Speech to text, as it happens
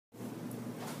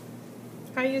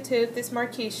Hi YouTube, this is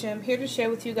Markeisha. I'm here to share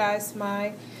with you guys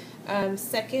my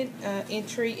second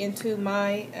entry into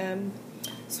my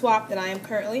swap that I am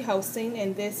currently hosting.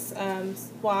 And this my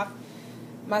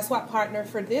swap partner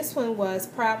for this one was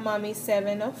Proud Mommy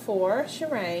 704,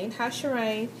 Sherain. Hi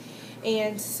Sherain.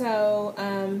 And so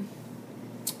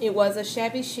it was a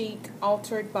shabby chic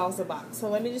altered Balsa box. So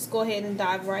let me just go ahead and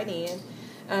dive right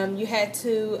in. You had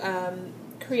to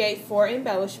create 4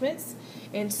 embellishments.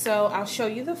 And so I'll show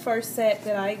you the first set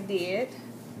that I did.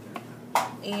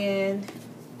 And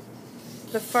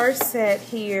the first set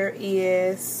here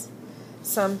is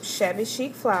some shabby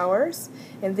chic flowers.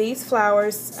 And these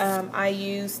flowers, I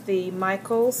used the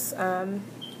Michaels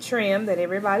trim that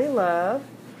everybody loves.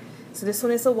 So this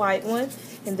one is a white one,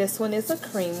 and this one is a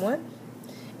cream one.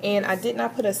 And I did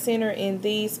not put a center in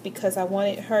these because I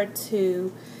wanted her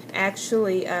to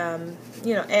actually, add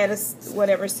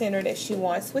whatever center that she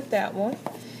wants with that one.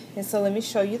 And so let me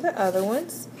show you the other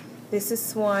ones. This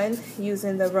is one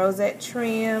using the rosette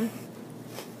trim.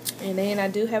 And then I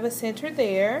do have a center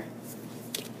there.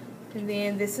 And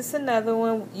then this is another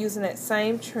one using that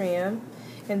same trim.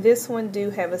 And this one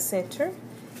do have a center.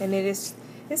 And it's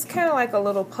kind of like a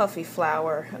little puffy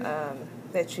flower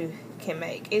that you can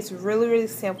make. It's really, really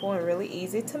simple and really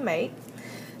easy to make.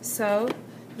 So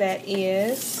that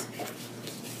is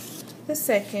the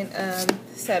second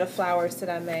set of flowers that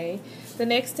I made. The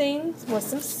next thing was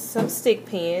some stick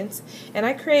pins, and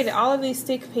I created all of these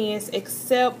stick pins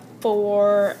except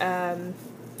for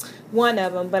one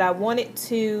of them, but I wanted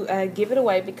to give it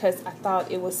away because I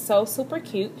thought it was so super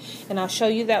cute. And I'll show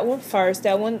you that one first.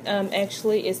 That one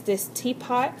actually is this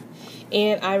teapot,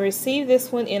 and I received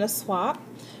this one in a swap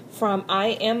from I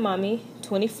Am Mommy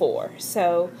 24.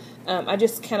 So I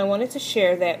just kind of wanted to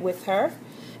share that with her.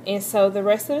 And so the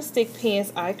rest of the stick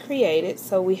pins I created.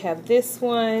 So we have this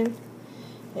one,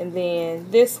 and then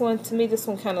this one. To me, this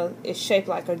one kind of is shaped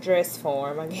like a dress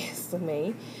form, I guess, to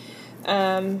me.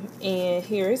 And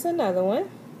here is another one.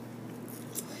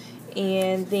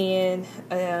 And then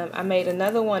I made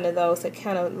another one of those that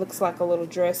kind of looks like a little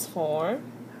dress form.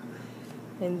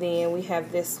 And then we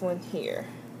have this one here.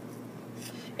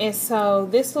 And so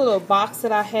this little box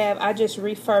that I have, I just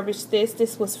refurbished this.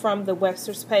 This was from the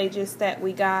Webster's Pages that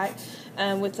we got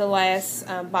with the last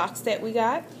box that we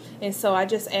got. And so I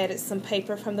just added some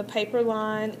paper from the paper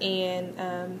line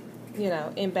and,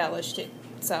 embellished it.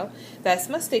 So that's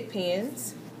my stick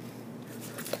pins.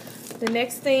 The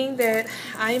next thing that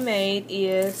I made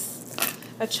is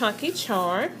a chunky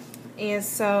charm. And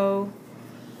so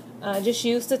I just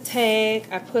used a tag.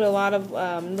 I put a lot of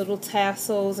little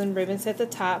tassels and ribbons at the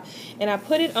top, and I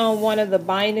put it on one of the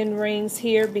binding rings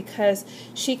here because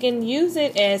she can use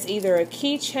it as either a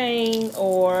keychain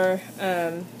or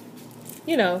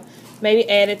maybe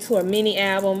add it to a mini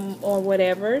album or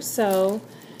whatever. So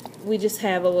we just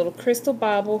have a little crystal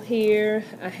bauble here.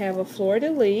 I have a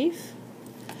fleur-de-lis,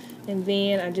 and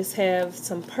then I just have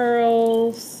some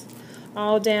pearls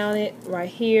all down it. Right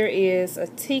here is a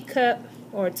teacup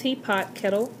or a teapot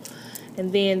kettle,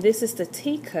 and then this is the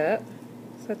teacup.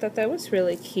 So I thought that was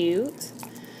really cute.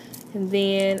 And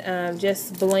then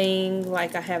just bling,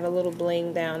 like I have a little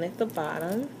bling down at the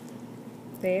bottom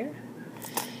there.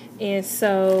 And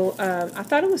so I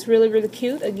thought it was really, really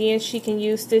cute. Again, she can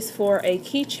use this for a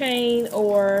keychain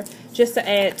or just to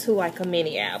add to like a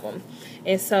mini album.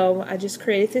 And so I just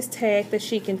created this tag that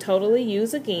she can totally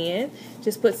use again.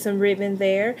 Just put some ribbon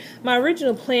there. My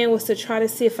original plan was to try to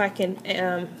see if I can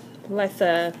let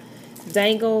the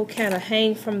dangle kind of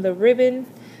hang from the ribbon,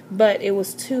 but it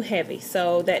was too heavy,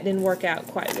 so that didn't work out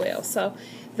quite well. So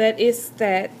that is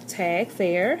that tag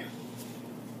there.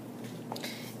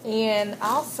 And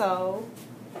also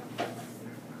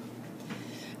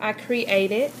I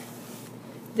created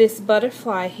this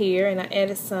butterfly here, and I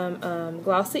added some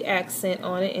glossy accent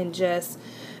on it and just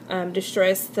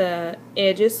distressed the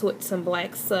edges with some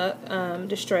black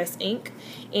distress ink.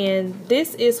 And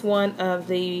this is one of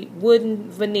the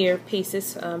wooden veneer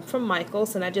pieces from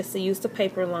Michaels, and I just used the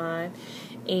paper line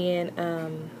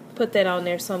and put that on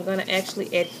there. So I'm going to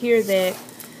actually adhere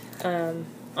that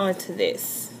onto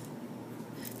this.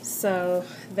 So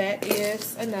that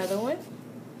is another one.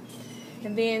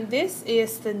 And then this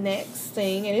is the next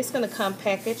thing, and it's going to come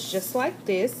packaged just like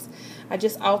this. I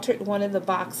just altered one of the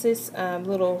boxes,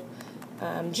 little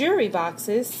jewelry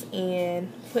boxes,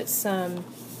 and put some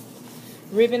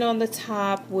ribbon on the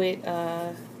top with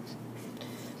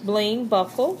bling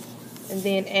buckle, and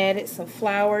then added some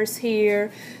flowers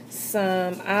here,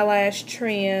 some eyelash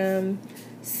trim,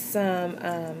 some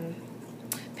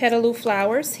petaloo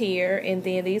flowers here, and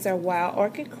then these are Wild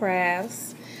Orchid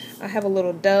Crafts. I have a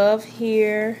little dove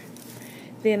here.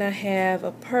 Then I have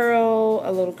a pearl,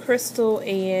 a little crystal,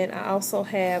 and I also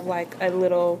have like a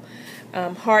little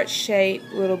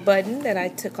heart-shaped little button that I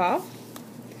took off.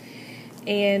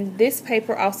 And this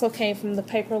paper also came from the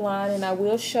paper line, and I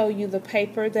will show you the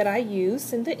paper that I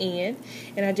used in the end.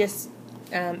 And I just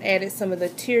added some of the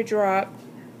teardrop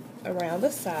around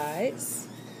the sides.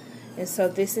 And so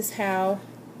this is how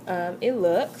it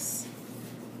looks.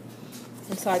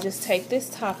 And so I just take this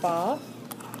top off.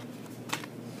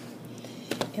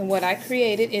 And what I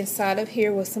created inside of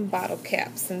here was some bottle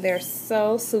caps, and they're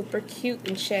so super cute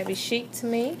and shabby chic to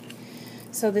me.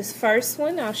 So this first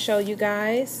one I'll show you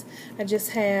guys. I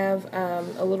just have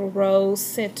a little rose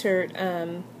centered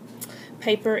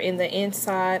paper in the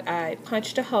inside. I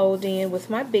punched a hole in with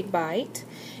my big bite,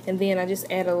 and then I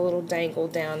just added a little dangle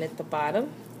down at the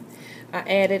bottom. I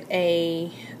added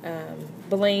a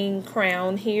bling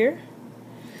crown here,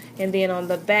 and then on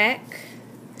the back,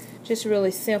 just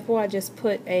really simple, I just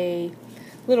put a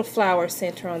little flower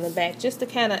center on the back just to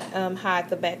kind of hide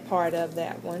the back part of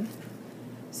that one.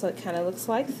 So it kind of looks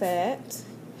like that.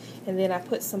 And then I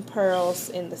put some pearls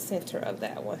in the center of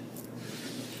that one.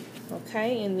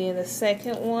 Okay, and then the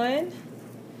second one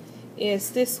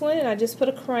is this one, and I just put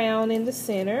a crown in the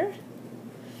center.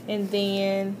 And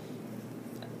then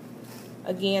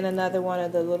again, another one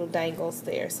of the little dangles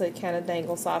there, so it kind of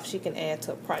dangles off. She can add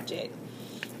to a project.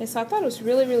 And so I thought it was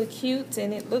really, really cute,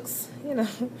 and it looks, you know,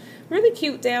 really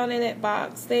cute down in that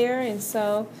box there. And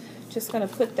so just going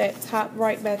to put that top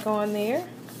right back on there,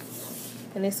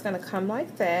 and it's going to come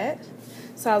like that.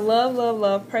 So I love, love,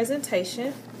 love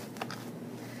presentation.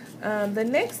 The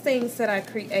next things that I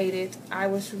created, I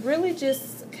was really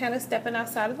just kind of stepping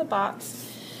outside of the box.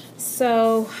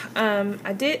 So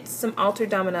I did some altar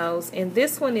dominoes, and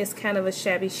this one is kind of a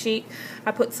shabby chic.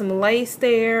 I put some lace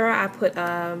there, I put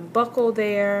buckle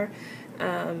there,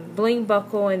 bling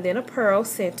buckle, and then a pearl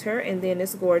center, and then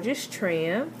this gorgeous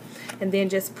trim, and then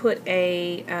just put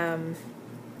a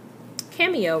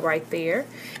cameo right there.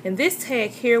 And this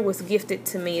tag here was gifted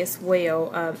to me as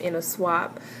well in a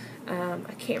swap.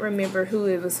 I can't remember who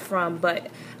it was from,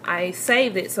 but I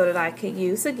saved it so that I could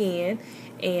use again.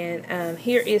 And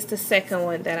here is the second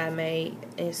one that I made.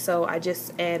 And so I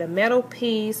just add a metal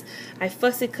piece. I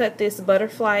fussy cut this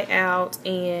butterfly out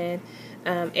and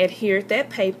adhered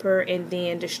that paper, and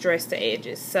then distress the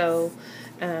edges. So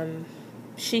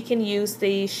she can use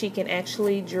these. She can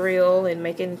actually drill and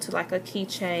make it into like a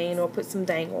keychain or put some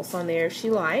dangles on there if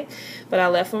she like. But I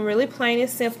left them really plain and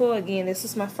simple. Again, this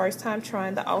is my first time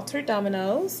trying the altar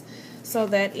dominoes. So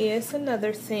that is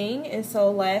another thing. And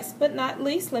so last but not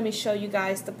least, let me show you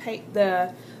guys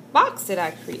the box that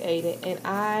I created. And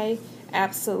I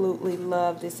absolutely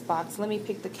love this box. Let me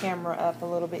pick the camera up a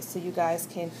little bit so you guys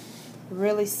can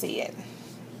really see it.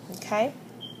 Okay.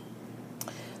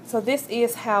 So this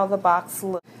is how the box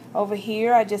looks. Over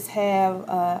here I just have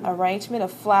arrangement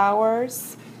of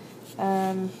flowers.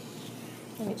 Let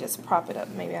me just prop it up.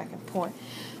 Maybe I can point.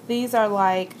 These are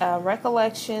like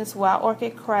Recollections, Wild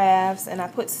Orchid Crafts, and I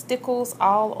put stickles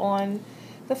all on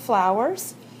the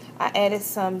flowers. I added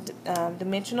some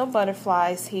dimensional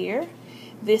butterflies here.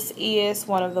 This is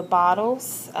one of the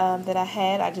bottles that I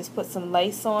had. I just put some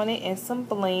lace on it and some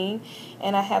bling,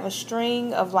 and I have a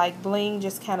string of like bling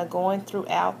just kind of going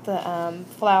throughout the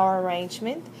flower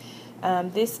arrangement.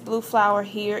 This blue flower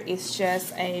here is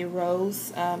just a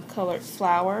rose colored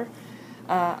flower.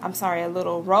 I'm sorry, a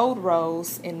little road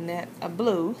rose in that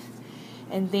blue,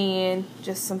 and then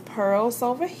just some pearls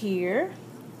over here.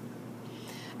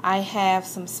 I have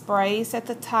some sprays at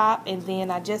the top, and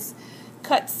then I just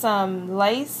cut some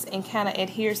lace and kind of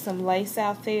adhere some lace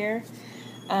out there.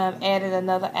 Added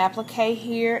another applique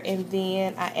here, and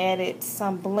then I added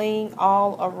some bling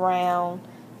all around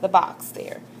the box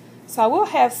there. So I will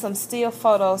have some still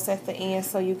photos at the end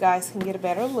so you guys can get a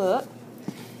better look.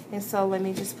 And so let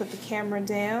me just put the camera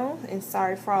down, and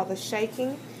sorry for all the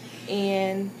shaking.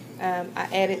 And I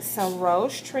added some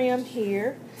rose trim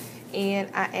here, and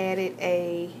I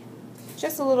added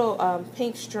just a little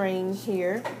pink string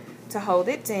here to hold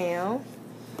it down.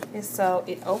 And so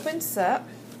it opens up,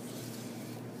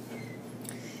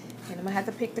 and I'm gonna have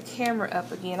to pick the camera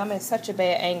up again. I'm in such a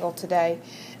bad angle today.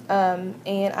 And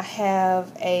I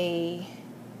have a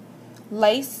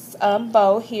lace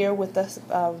bow here with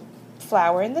the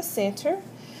flower in the center.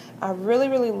 I really,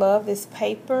 really love this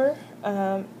paper.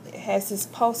 It has this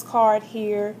postcard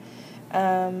here.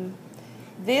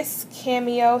 This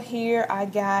cameo here I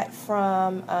got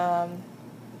from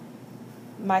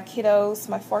my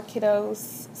four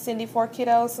kiddos, Cindy 4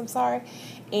 kiddos, I'm sorry.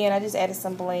 And I just added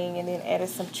some bling and then added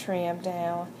some trim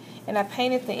down. And I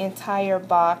painted the entire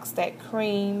box that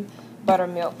cream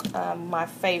buttermilk, my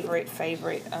favorite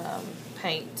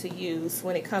paint to use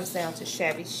when it comes down to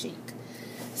shabby chic.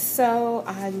 So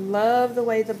I love the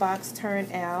way the box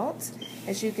turned out.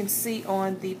 As you can see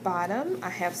on the bottom, I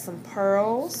have some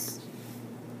pearls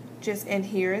just in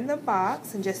here in the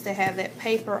box, and just to have that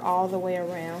paper all the way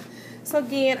around. So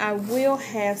again, I will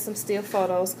have some still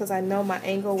photos because I know my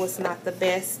angle was not the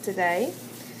best today.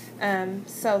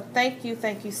 So thank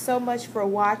you so much for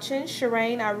watching.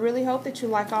 Sherain, I really hope that you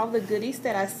like all the goodies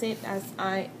that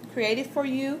I created for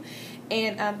you.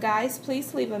 And guys,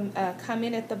 please leave a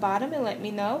comment at the bottom and let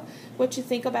me know what you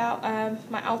think about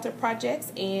my altar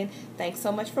projects. And thanks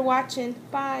so much for watching.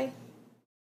 Bye.